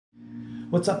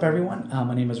What's up, everyone?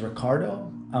 My name is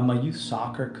Ricardo. I'm a youth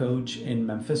soccer coach in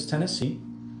Memphis, Tennessee.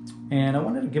 And I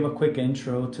wanted to give a quick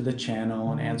intro to the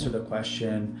channel and answer the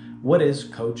question, what is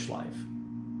coach life?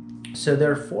 So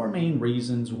there are four main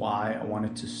reasons why I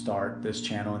wanted to start this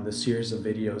channel and this series of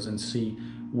videos and see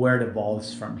where it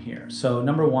evolves from here. So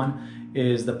number one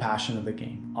is the passion of the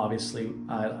game. Obviously,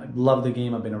 I love the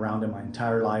game. I've been around it my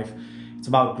entire life. It's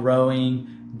about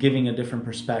growing, giving a different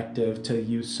perspective to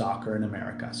youth soccer in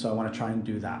America. So I want to try and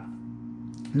do that.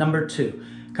 Number two,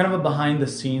 kind of a behind the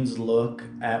scenes look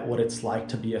at what it's like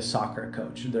to be a soccer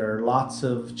coach. There are lots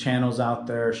of channels out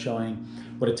there showing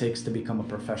what it takes to become a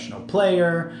professional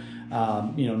player,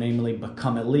 namely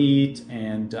Become Elite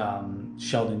and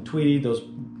Sheldon Tweedy. Those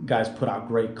guys put out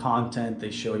great content. They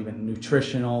show even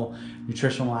nutritional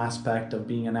aspect of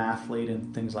being an athlete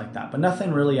and things like that. But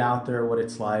nothing really out there what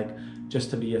it's like just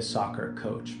to be a soccer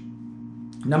coach.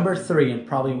 Number three, and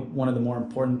probably one of the more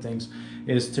important things,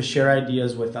 is to share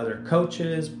ideas with other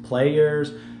coaches,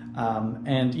 players,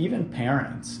 and even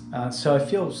parents. So I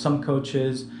feel some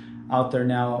coaches out there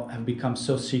now have become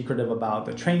so secretive about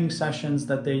the training sessions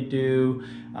that they do,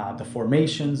 the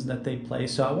formations that they play.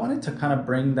 So I wanted to kind of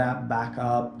bring that back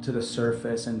up to the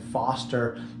surface and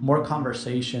foster more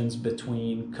conversations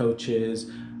between coaches,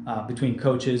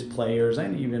 players,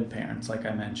 and even parents, like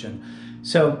I mentioned.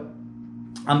 So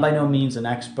I'm by no means an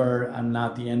expert. I'm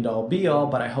not the end-all be-all,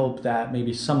 but I hope that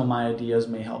maybe some of my ideas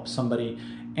may help somebody.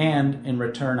 And in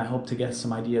return, I hope to get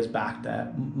some ideas back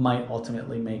that might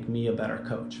ultimately make me a better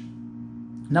coach.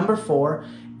 Number four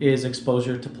is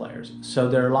exposure to players. So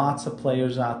there are lots of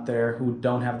players out there who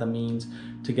don't have the means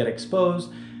to get exposed.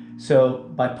 So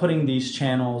by putting these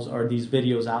channels or these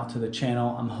videos out to the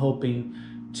channel, I'm hoping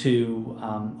to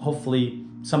hopefully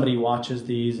somebody watches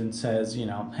these and says,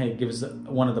 hey, gives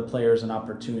one of the players an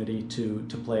opportunity to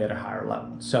play at a higher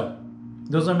level. So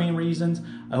those are main reasons.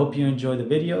 I hope you enjoy the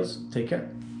videos. Take care.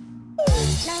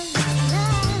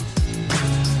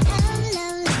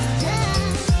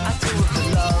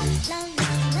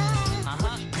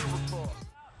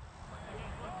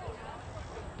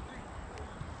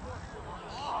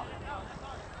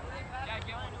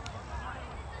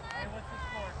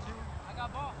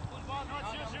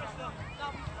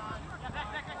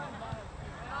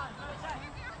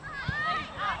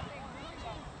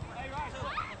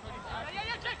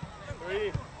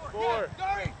 Three, 4,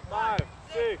 5,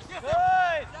 6,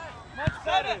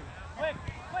 7, 8,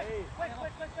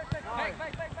 9.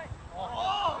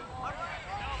 Oh!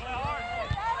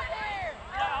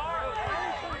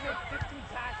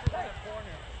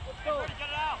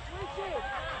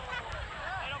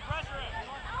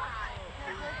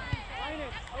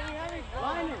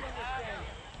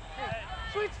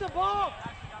 Switch the ball!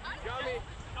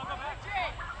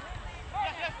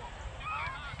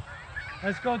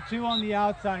 Let's go 2 on the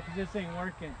outside because this ain't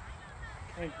working.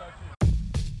 Hey,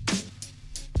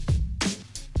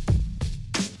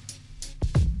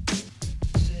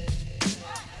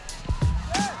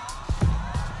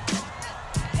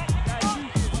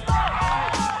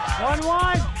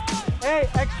 one. Hey,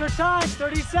 extra time,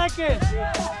 30 seconds.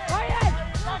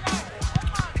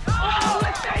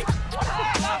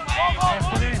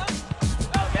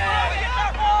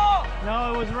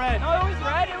 No, it was red. No, it was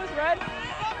red. It was red.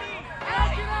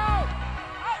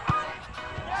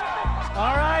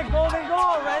 All right, golden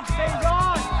goal. Red stays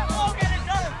on.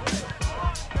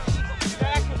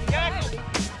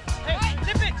 Hey,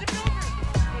 tip it over.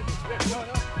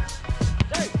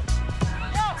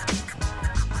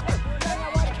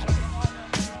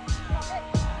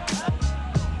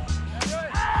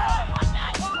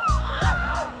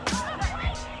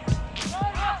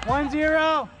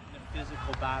 1-0. The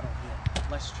physical battle here.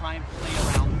 Let's try and play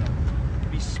around them.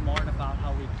 Be smart about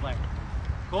how we play.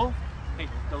 Cool? Hey,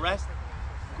 the rest,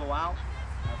 go out,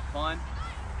 have fun,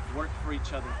 work for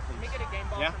each other, please. Make it a game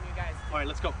ball from you guys. All right,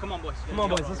 let's go. Come on, boys. Come on,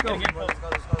 boys. Let's go. Let's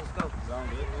go. Sound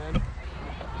good, man.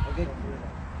 Okay.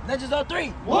 Legends on 3.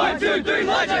 1, 2, 3,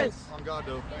 Legends! On God,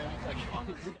 though.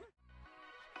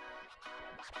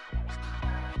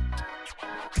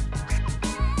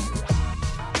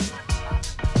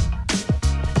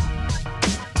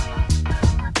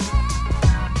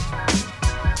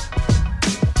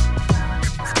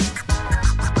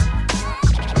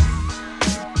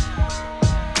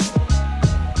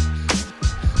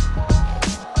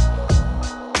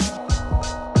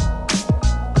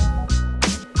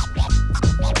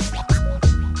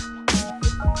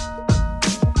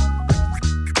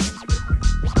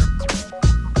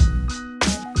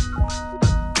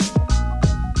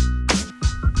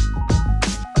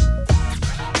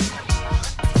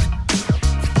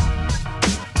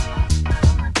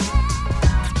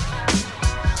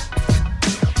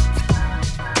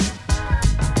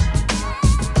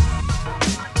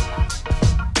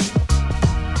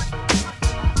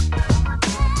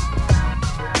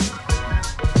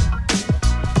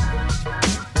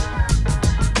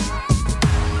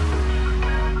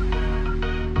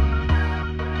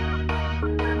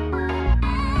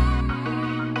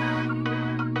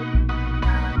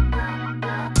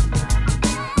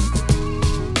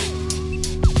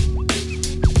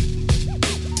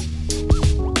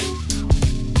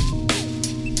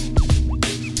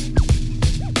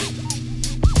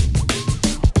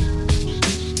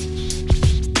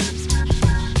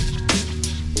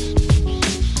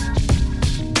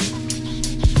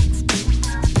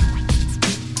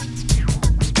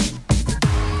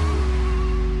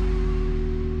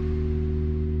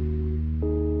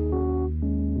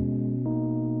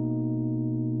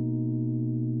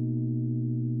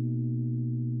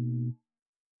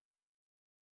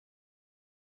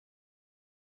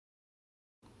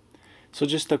 So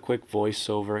just a quick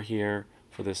voiceover here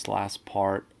for this last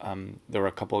part. There were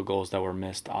a couple of goals that were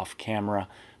missed off camera.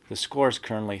 The score is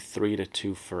currently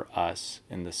 3-2 for us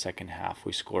in the second half.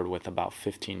 We scored with about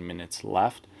 15 minutes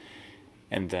left,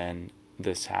 and then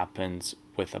this happens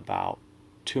with about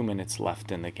 2 minutes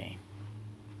left in the game.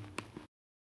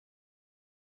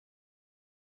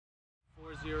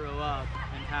 4-0 up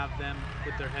and have them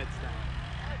put their heads down,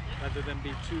 rather than be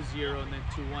 2-0 and then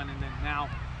 2-1, and then now,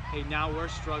 hey, now we're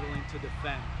struggling to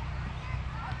defend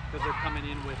because they're coming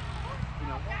in with,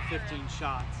 15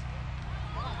 shots.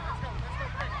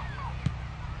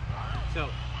 So,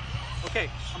 okay,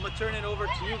 I'm gonna turn it over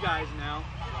to you guys now.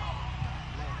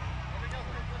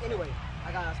 Anyway,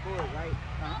 I got scored, right?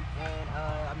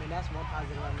 And that's one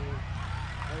positive. I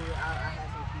had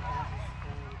some key passes and some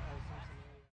scenarios.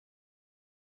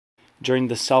 During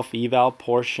the self-eval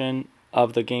portion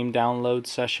of the game download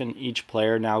session, each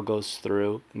player now goes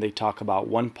through and they talk about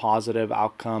one positive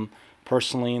outcome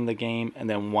personally in the game and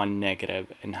then one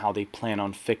negative and how they plan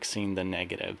on fixing the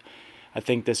negative. I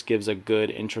think this gives a good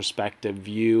introspective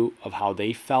view of how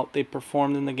they felt they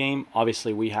performed in the game.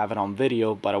 Obviously, we have it on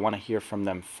video, but I want to hear from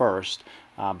them first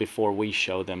before we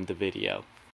show them the video.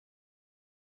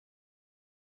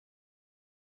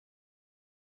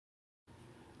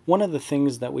 One of the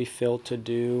things that we failed to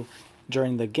do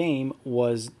during the game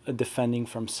was defending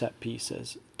from set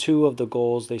pieces. 2 of the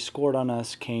goals they scored on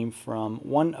us came from,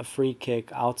 one a free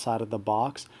kick outside of the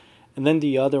box, and then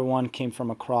the other one came from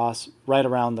across right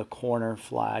around the corner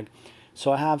flag.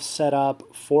 So I have set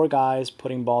up 4 guys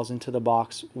putting balls into the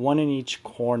box, 1 in each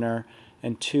corner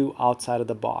and 2 outside of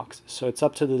the box. So it's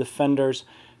up to the defenders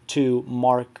to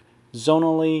mark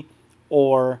zonally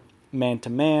or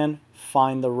man-to-man,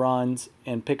 find the runs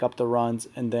and pick up the runs,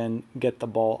 and then get the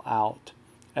ball out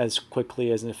as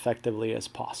quickly as effectively as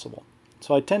possible.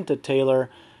 So I tend to tailor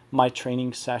my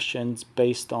training sessions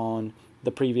based on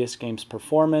the previous game's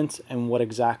performance and what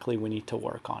exactly we need to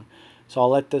work on. So I'll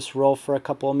let this roll for a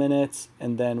couple of minutes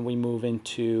and then we move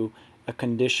into a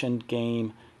conditioned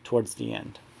game towards the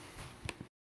end.